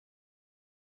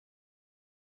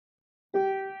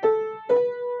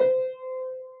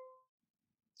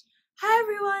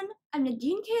I'm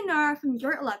Nadine Inara from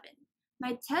Year 11.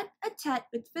 My tete-a-tete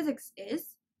with physics is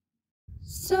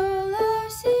Solar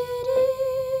CD,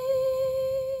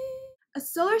 a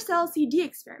solar cell CD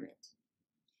experiment.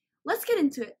 Let's get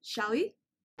into it, shall we?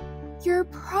 You're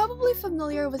probably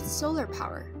familiar with solar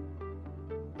power.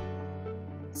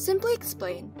 Simply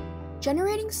explained,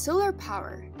 generating solar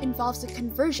power involves the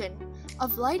conversion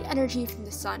of light energy from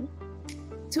the sun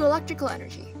to electrical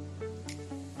energy.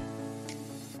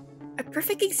 A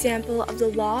perfect example of the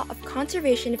law of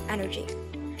conservation of energy,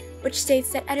 which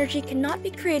states that energy cannot be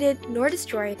created nor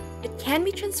destroyed, but can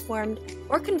be transformed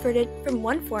or converted from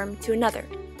one form to another.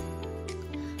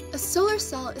 A solar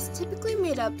cell is typically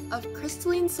made up of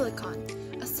crystalline silicon,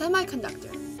 a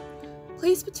semiconductor,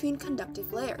 placed between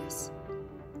conductive layers.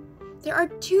 There are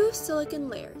two silicon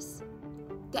layers: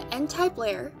 the N-type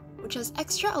layer, which has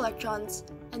extra electrons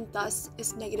and thus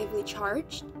is negatively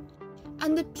charged,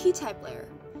 and the P-type layer,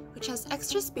 which has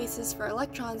extra spaces for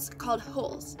electrons called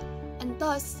holes, and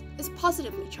thus is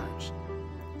positively charged.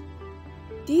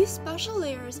 These special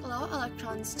layers allow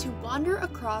electrons to wander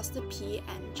across the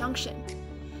p-n junction,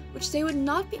 which they would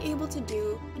not be able to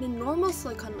do in a normal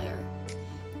silicon layer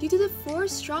due to the four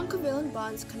strong covalent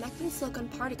bonds connecting silicon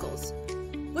particles,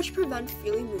 which prevent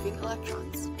freely moving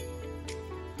electrons.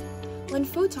 When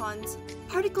photons,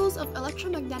 particles of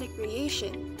electromagnetic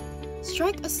radiation,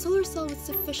 strike a solar cell with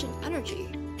sufficient energy,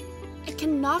 it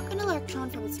can knock an electron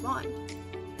from its bond,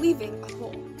 leaving a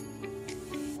hole.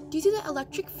 Due to the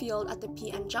electric field at the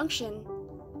p-n junction,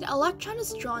 the electron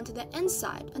is drawn to the n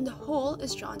side and the hole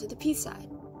is drawn to the p side.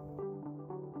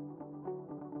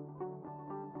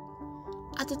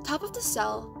 At the top of the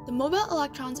cell, the mobile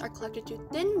electrons are collected through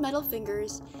thin metal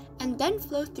fingers and then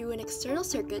flow through an external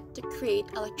circuit to create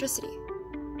electricity.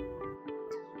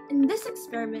 In this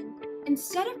experiment,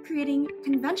 instead of creating a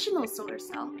conventional solar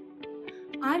cell,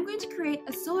 I'm going to create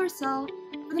a solar cell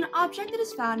with an object that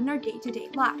is found in our day-to-day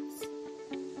lives,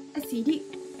 a CD.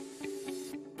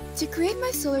 To create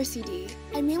my solar CD,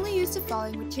 I mainly use the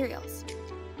following materials: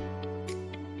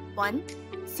 1.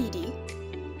 CD,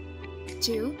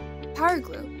 2. Power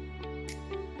glue,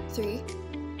 3.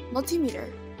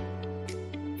 Multimeter,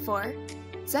 4.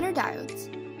 Zener diodes,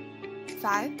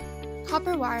 5.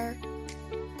 Copper wire,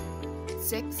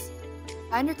 6.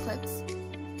 Binder clips,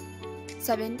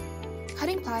 7.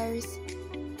 Cutting pliers,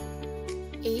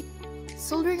 8.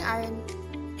 Soldering iron,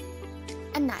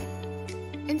 and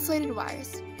 9. Insulated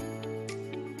wires.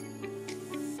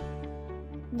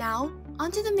 Now,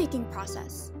 onto the making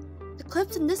process. The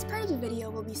clips in this part of the video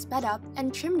will be sped up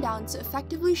and trimmed down to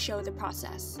effectively show the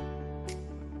process.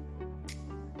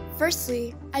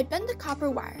 Firstly, I bend the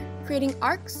copper wire, creating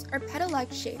arcs or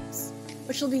petal-like shapes,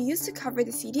 which will be used to cover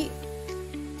the CD.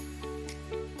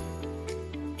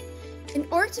 In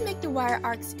order to make the wire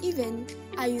arcs even,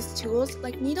 I use tools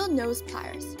like needle nose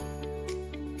pliers.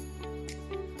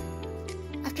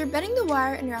 After bending the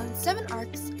wire in around 7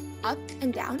 arcs, up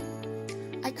and down,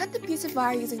 I cut the piece of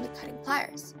wire using the cutting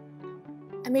pliers.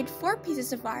 I made 4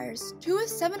 pieces of wires, 2 with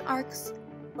 7 arcs,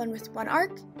 1 with 1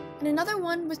 arc, and another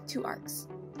one with 2 arcs,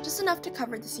 just enough to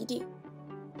cover the CD.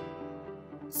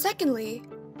 Secondly,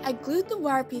 I glued the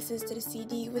wire pieces to the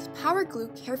CD with power glue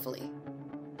carefully.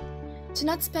 To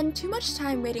not spend too much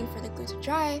time waiting for the glue to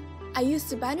dry, I used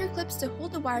the binder clips to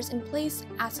hold the wires in place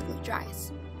as the glue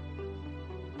dries.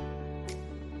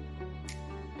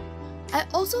 I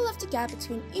also left a gap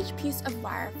between each piece of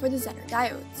wire for the Zener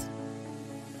diodes.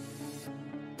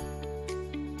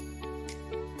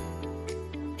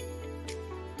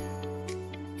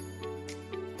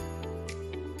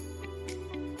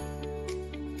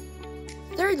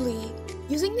 Thirdly,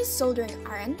 using the soldering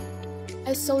iron,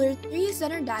 I soldered 3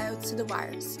 Zener diodes to the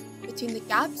wires, between the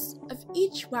gaps of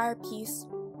each wire piece,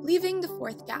 leaving the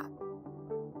 4th gap.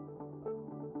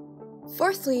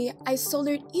 Fourthly, I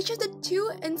soldered each of the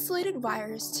 2 insulated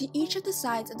wires to each of the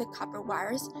sides of the copper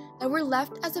wires that were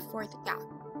left as a 4th gap.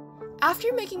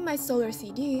 After making my solar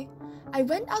CD, I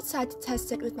went outside to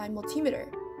test it with my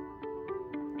multimeter.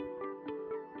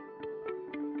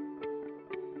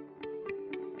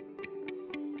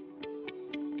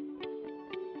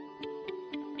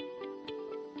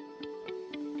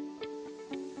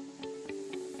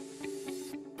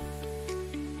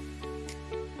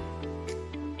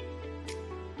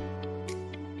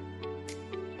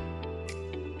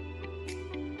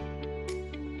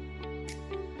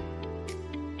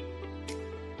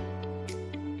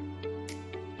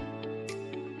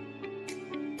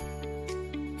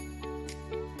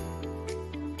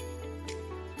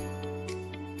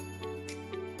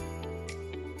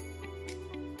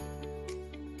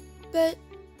 But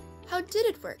how did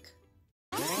it work?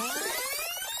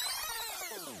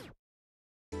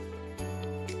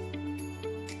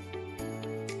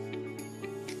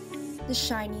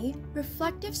 shiny,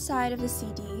 reflective side of the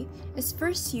CD is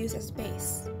first used as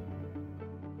base.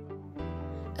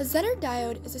 A Zener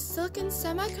diode is a silicon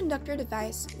semiconductor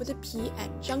device with a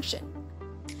p-n junction,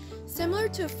 similar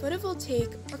to a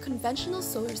photovoltaic or conventional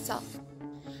solar cell.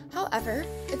 However,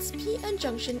 its p-n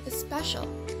junction is special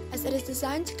as it is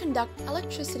designed to conduct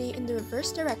electricity in the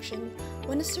reverse direction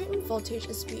when a certain voltage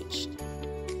is reached.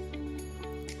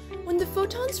 When the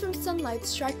photons from sunlight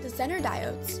strike the Zener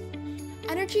diodes,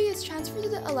 energy is transferred to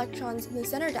the electrons in the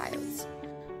Zener diodes,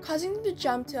 causing them to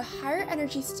jump to a higher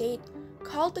energy state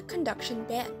called the conduction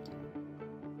band,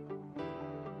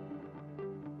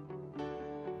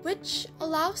 which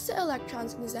allows the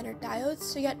electrons in the Zener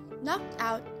diodes to get knocked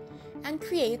out and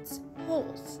creates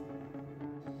holes.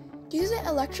 Due to the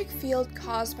electric field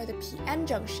caused by the p-n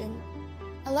junction,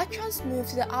 electrons move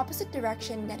to the opposite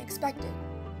direction than expected,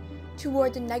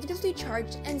 toward the negatively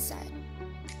charged n side,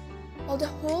 while the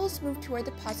holes move toward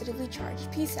the positively charged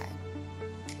p side.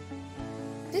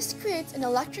 This creates an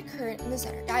electric current in the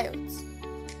Zener diodes.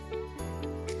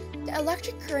 The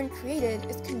electric current created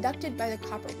is conducted by the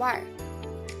copper wire.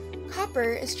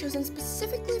 Copper is chosen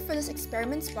specifically for this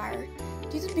experiment's wire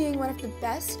due to being one of the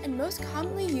best and most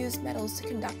commonly used metals to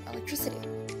conduct electricity.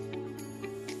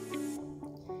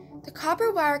 The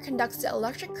copper wire conducts the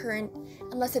electric current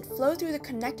unless it flows through the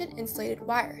connected insulated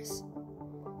wires.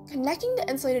 Connecting the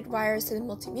insulated wires to the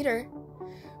multimeter,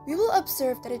 we will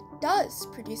observe that it does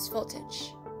produce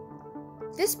voltage.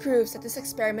 This proves that this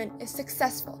experiment is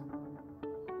successful.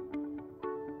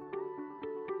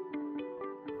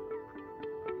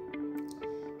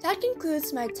 That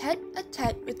concludes my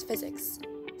tete-a-tete with physics,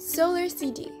 Solar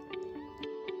CD.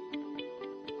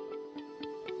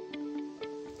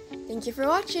 Thank you for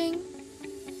watching!